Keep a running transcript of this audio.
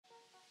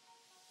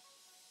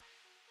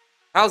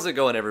How's it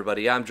going,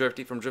 everybody? I'm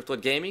Drifty from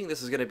Driftwood Gaming.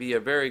 This is going to be a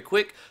very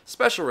quick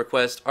special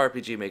request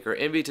RPG Maker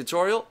MV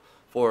tutorial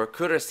for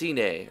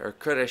Kuroshinne, or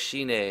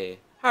Kuroshinne,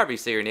 however you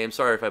say your name.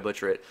 Sorry if I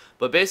butcher it.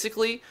 But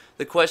basically,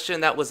 the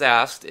question that was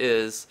asked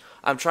is,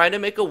 I'm trying to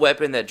make a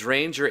weapon that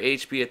drains your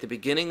HP at the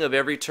beginning of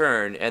every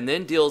turn and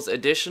then deals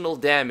additional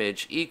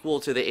damage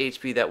equal to the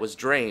HP that was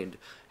drained.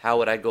 How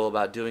would I go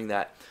about doing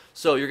that?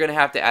 So you're going to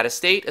have to add a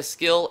state, a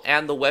skill,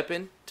 and the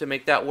weapon to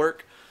make that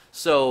work.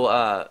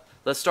 So,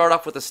 let's start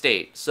off with a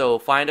state. So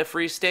find a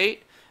free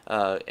state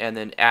and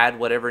then add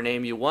whatever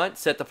name you want.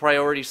 Set the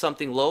priority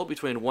something low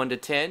between 1 to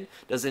 10.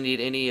 Doesn't need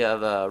any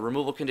of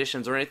removal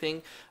conditions or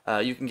anything.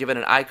 You can give it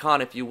an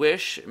icon if you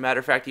wish. Matter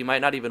of fact, you might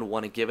not even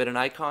want to give it an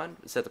icon.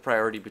 Set the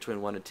priority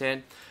between 1 and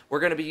 10. We're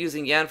going to be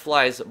using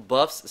Yanfly's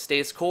Buffs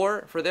States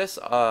Core for this,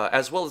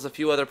 as well as a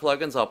few other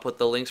plugins. I'll put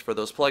the links for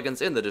those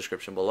plugins in the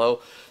description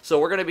below. So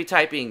we're going to be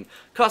typing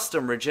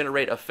custom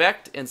regenerate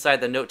effect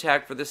inside the note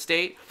tag for this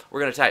state. We're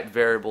going to type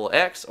variable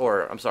x,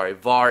 or I'm sorry,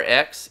 var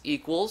x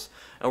equals,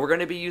 and we're going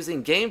to be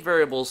using game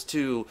variables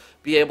to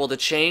be able to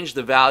change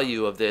the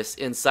value of this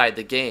inside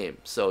the game.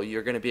 So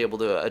you're going to be able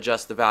to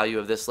adjust the value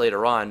of this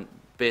later on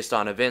based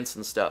on events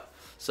and stuff.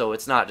 So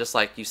it's not just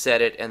like you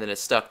set it and then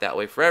it's stuck that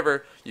way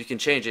forever. You can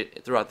change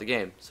it throughout the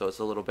game. So it's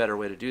a little better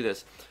way to do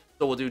this.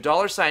 So we'll do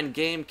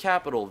 $game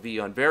capital V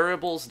on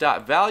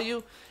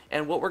variables.value,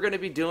 and what we're going to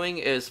be doing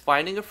is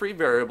finding a free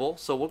variable.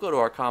 So we'll go to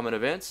our common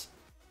events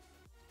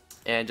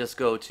and just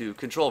go to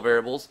control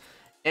variables,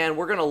 and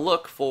we're going to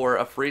look for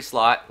a free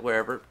slot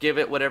wherever, give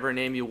it whatever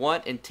name you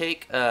want, and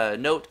take a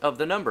note of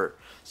the number.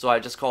 So I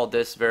just called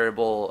this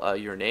variable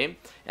your name,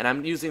 and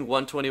I'm using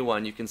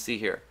 121, you can see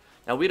here.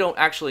 Now we don't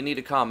actually need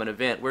a common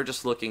event, we're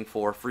just looking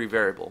for a free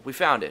variable. We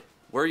found it.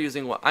 I'm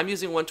using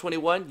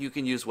 121, you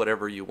can use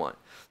whatever you want.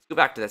 Let's go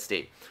back to that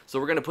state. So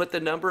we're going to put the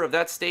number of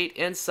that state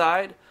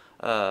inside,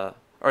 or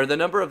the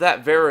number of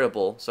that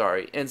variable,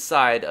 sorry,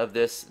 inside of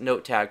this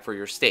note tag for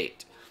your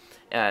state.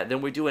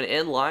 Then we do an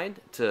inline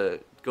to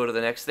go to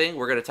the next thing.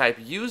 We're going to type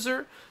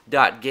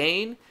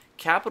user.gain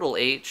capital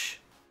H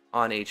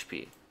on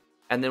HP.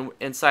 And then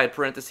inside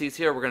parentheses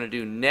here, we're going to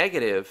do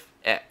negative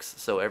X.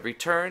 So every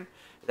turn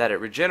that it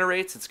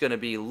regenerates, it's going to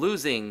be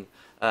losing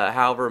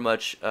however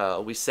much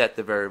we set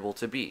the variable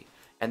to be.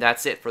 And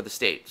that's it for the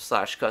state.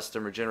 /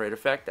 custom regenerate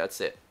effect, that's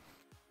it.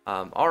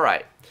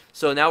 Alright,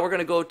 so now we're going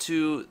to go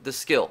to the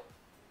skill.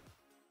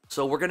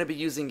 So we're going to be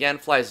using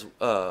Yanfly's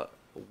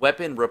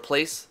weapon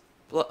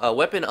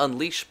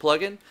unleash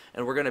plugin,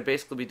 and we're going to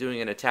basically be doing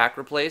an attack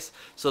replace.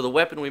 So the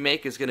weapon we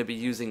make is going to be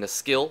using a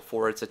skill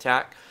for its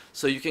attack.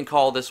 So you can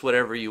call this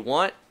whatever you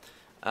want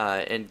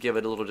and give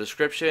it a little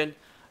description.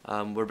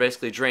 We're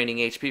basically draining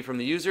HP from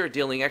the user,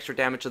 dealing extra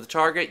damage to the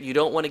target. You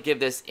don't want to give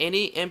this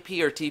any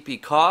MP or TP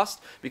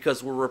cost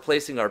because we're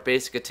replacing our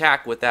basic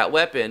attack with that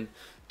weapon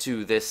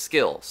to this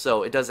skill.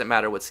 So it doesn't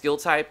matter what skill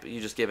type,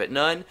 you just give it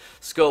none.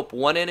 Scope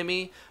one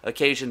enemy,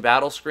 occasion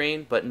battle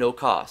screen, but no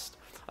cost.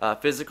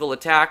 Physical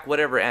attack,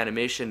 whatever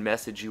animation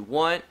message you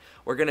want.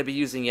 We're going to be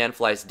using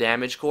Yanfly's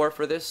damage core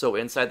for this. So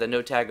inside the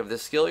note tag of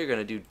this skill, you're going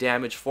to do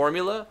damage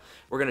formula.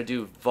 We're going to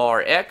do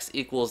var x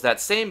equals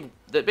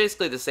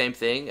basically the same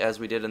thing as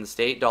we did in the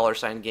state.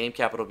 $game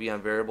capital V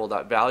on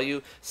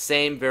variable.value,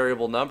 same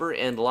variable number,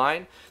 end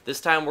line.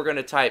 This time we're going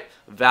to type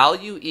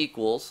value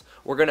equals.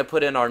 We're going to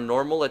put in our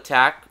normal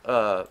attack,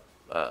 our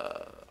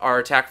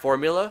attack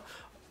formula.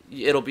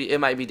 It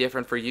might be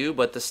different for you,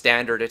 but the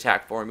standard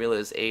attack formula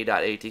is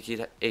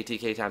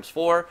a.atk times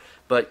 4.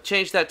 But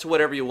change that to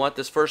whatever you want.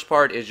 This first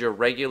part is your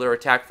regular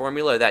attack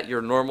formula that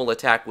your normal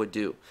attack would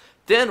do.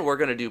 Then we're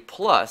going to do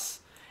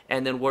plus,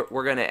 and then we're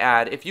going to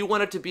add, if you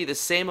want it to be the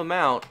same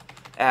amount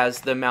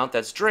as the amount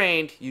that's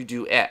drained, you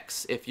do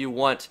x. If you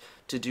want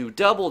to do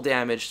double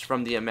damage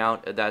from the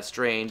amount that's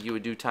drained, you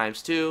would do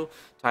times 2,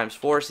 times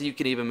 4, so you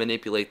can even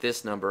manipulate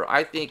this number.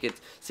 I think it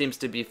seems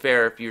to be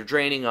fair. If you're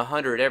draining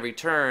 100 every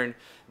turn,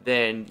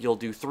 then you'll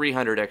do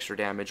 300 extra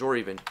damage or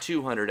even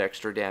 200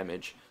 extra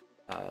damage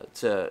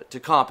to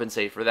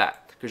compensate for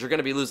that, because you're going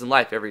to be losing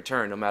life every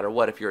turn no matter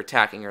what, if you're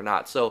attacking or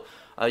not. So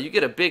you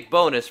get a big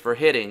bonus for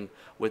hitting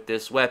with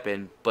this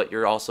weapon, but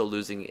you're also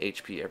losing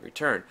HP every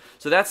turn.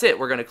 So that's it.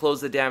 We're going to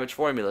close the damage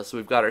formula. So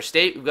we've got our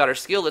state, we've got our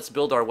skill. Let's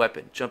build our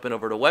weapon. Jumping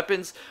over to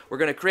weapons, we're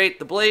going to create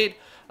the blade.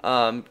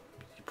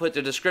 Put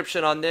the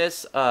description on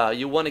this.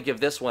 You want to give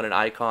this one an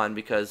icon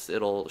because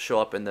it'll show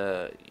up in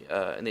the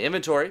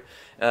inventory.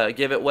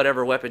 Give it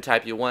whatever weapon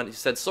type you want. You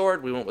said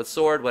sword, we went with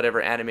sword.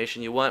 Whatever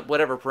animation you want,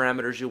 whatever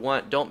parameters you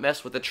want. Don't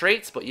mess with the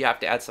traits, but you have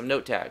to add some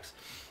note tags.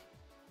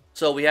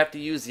 So we have to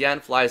use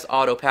Yanfly's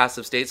auto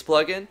passive states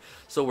plugin.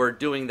 So we're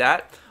doing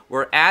that.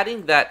 We're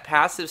adding that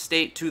passive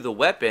state to the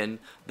weapon,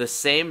 the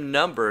same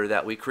number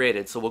that we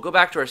created. So we'll go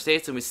back to our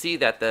states and we see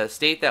that the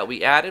state that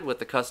we added with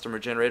the custom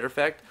regenerate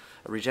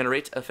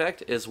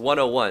effect is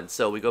 101.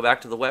 So we go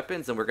back to the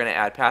weapons and we're going to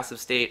add passive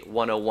state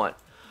 101.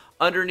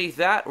 Underneath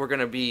that, we're going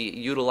to be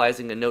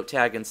utilizing a note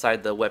tag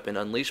inside the weapon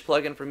unleash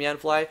plugin from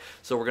Yanfly.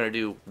 So we're going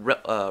to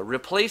do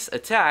replace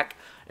attack,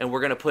 and we're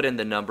going to put in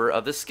the number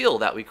of the skill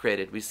that we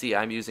created. We see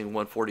I'm using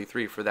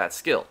 143 for that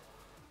skill.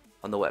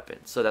 on the weapon.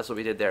 So that's what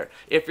we did there.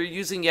 If you're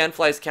using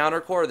Yanfly's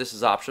counter core, this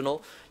is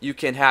optional. You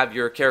can have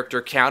your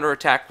character counter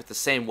attack with the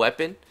same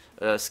weapon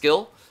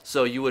skill.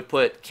 So you would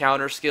put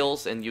counter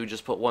skills and you would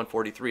just put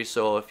 143.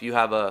 So if you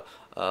have a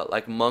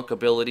like monk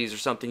abilities or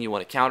something you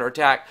want to counter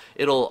attack,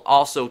 it'll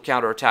also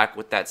counter attack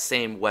with that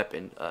same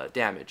weapon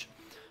damage.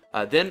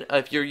 Then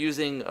if you're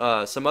using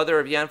some other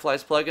of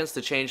Yanfly's plugins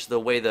to change the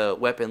way the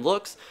weapon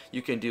looks,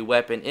 you can do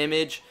weapon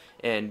image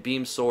and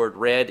beam sword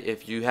red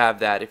if you have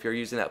that, if you're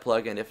using that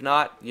plugin. If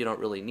not, you don't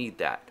really need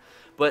that.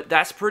 But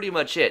that's pretty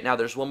much it. Now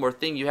there's one more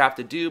thing you have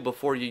to do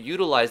before you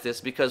utilize this,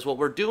 because what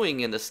we're doing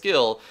in the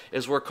skill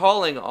is we're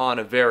calling on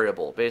a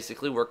variable.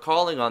 Basically, we're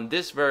calling on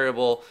this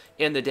variable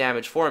in the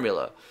damage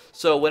formula.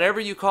 So whenever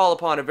you call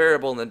upon a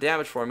variable in the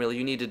damage formula,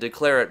 you need to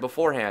declare it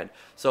beforehand.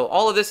 So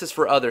all of this is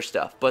for other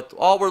stuff, but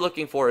all we're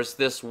looking for is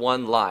this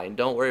one line.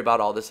 Don't worry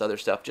about all this other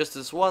stuff, just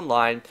this one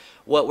line.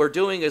 What we're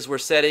doing is we're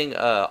setting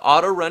an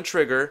auto run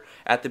trigger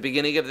at the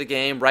beginning of the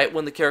game, right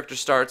when the character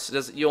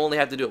starts. You only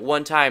have to do it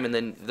one time, and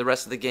then the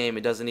rest of the game,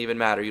 it doesn't even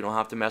matter. You don't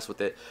have to mess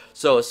with it.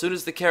 So as soon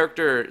as the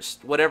character,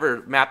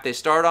 whatever map they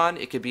start on,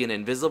 it could be an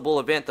invisible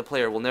event. The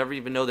player will never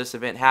even know this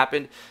event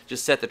happened.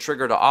 Just set the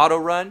trigger to auto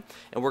run,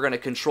 and we're going to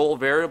control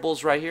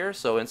variables right here.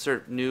 So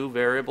insert new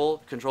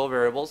variable, control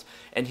variables,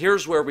 and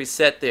here's where we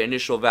set the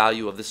initial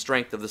value of the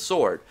strength of the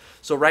sword.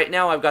 So right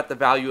now I've got the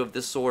value of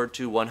this sword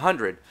to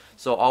 100.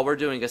 So all we're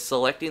doing is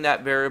selecting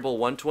that variable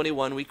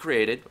 121 we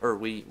created, or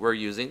we're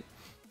using.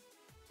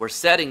 We're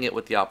setting it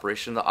with the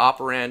operation, the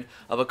operand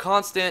of a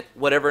constant,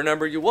 whatever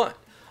number you want.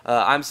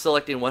 I'm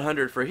selecting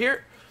 100 for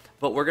here,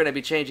 but we're going to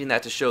be changing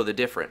that to show the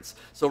difference.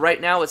 So right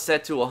now it's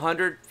set to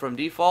 100 from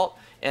default,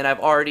 and I've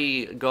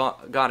already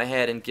gone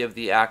ahead and give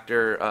the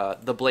actor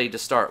the blade to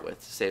start with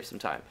to save some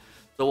time.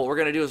 So what we're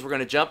going to do is we're going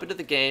to jump into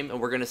the game, and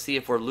we're going to see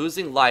if we're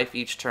losing life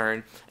each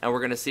turn, and we're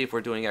going to see if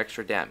we're doing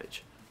extra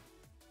damage.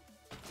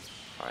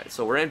 Alright,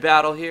 so we're in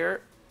battle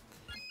here,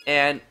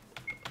 and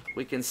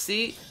we can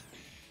see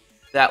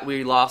that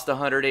we lost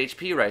 100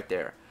 HP right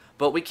there.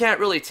 But we can't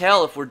really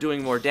tell if we're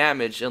doing more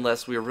damage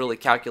unless we're really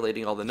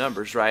calculating all the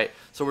numbers, right?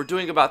 So we're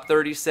doing about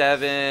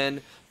 37,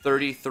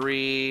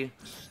 33,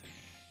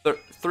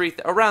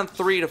 around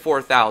 3 to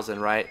 4,000,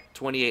 right?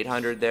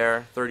 2,800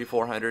 there,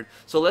 3,400.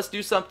 So let's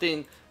do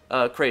something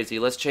crazy.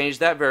 Let's change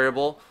that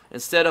variable.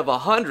 Instead of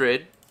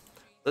 100,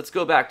 let's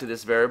go back to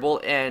this variable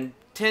and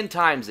 10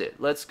 times it.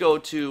 Let's go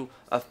to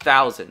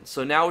 1,000.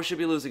 So now we should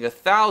be losing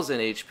 1,000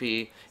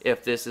 HP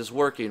if this is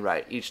working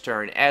right each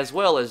turn, as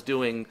well as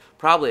doing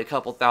probably a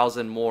couple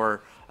thousand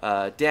more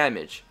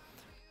damage.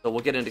 So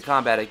we'll get into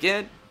combat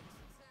again,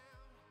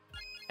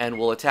 and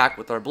we'll attack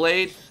with our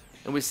blade,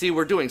 and we see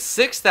we're doing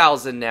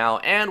 6,000 now,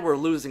 and we're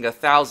losing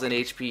 1,000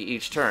 HP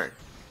each turn.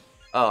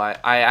 Oh,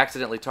 I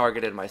accidentally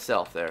targeted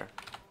myself there,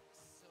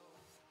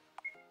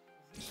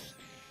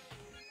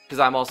 because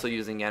I'm also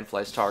using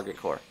Yanfly's target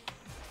core.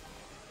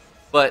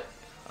 But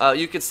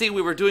you can see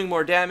we were doing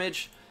more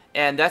damage,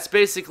 and that's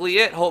basically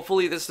it.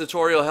 Hopefully this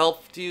tutorial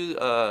helped you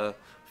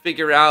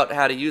figure out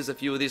how to use a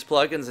few of these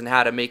plugins and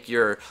how to make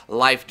your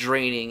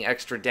life-draining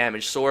extra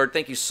damage sword.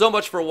 Thank you so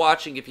much for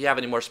watching. If you have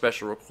any more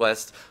special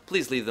requests,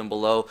 please leave them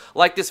below.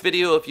 Like this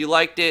video if you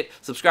liked it.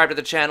 Subscribe to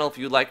the channel if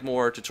you'd like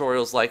more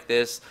tutorials like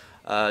this.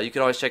 You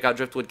can always check out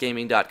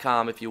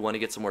driftwoodgaming.com if you want to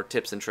get some more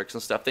tips and tricks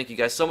and stuff. Thank you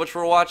guys so much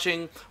for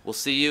watching. We'll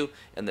see you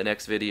in the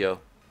next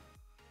video.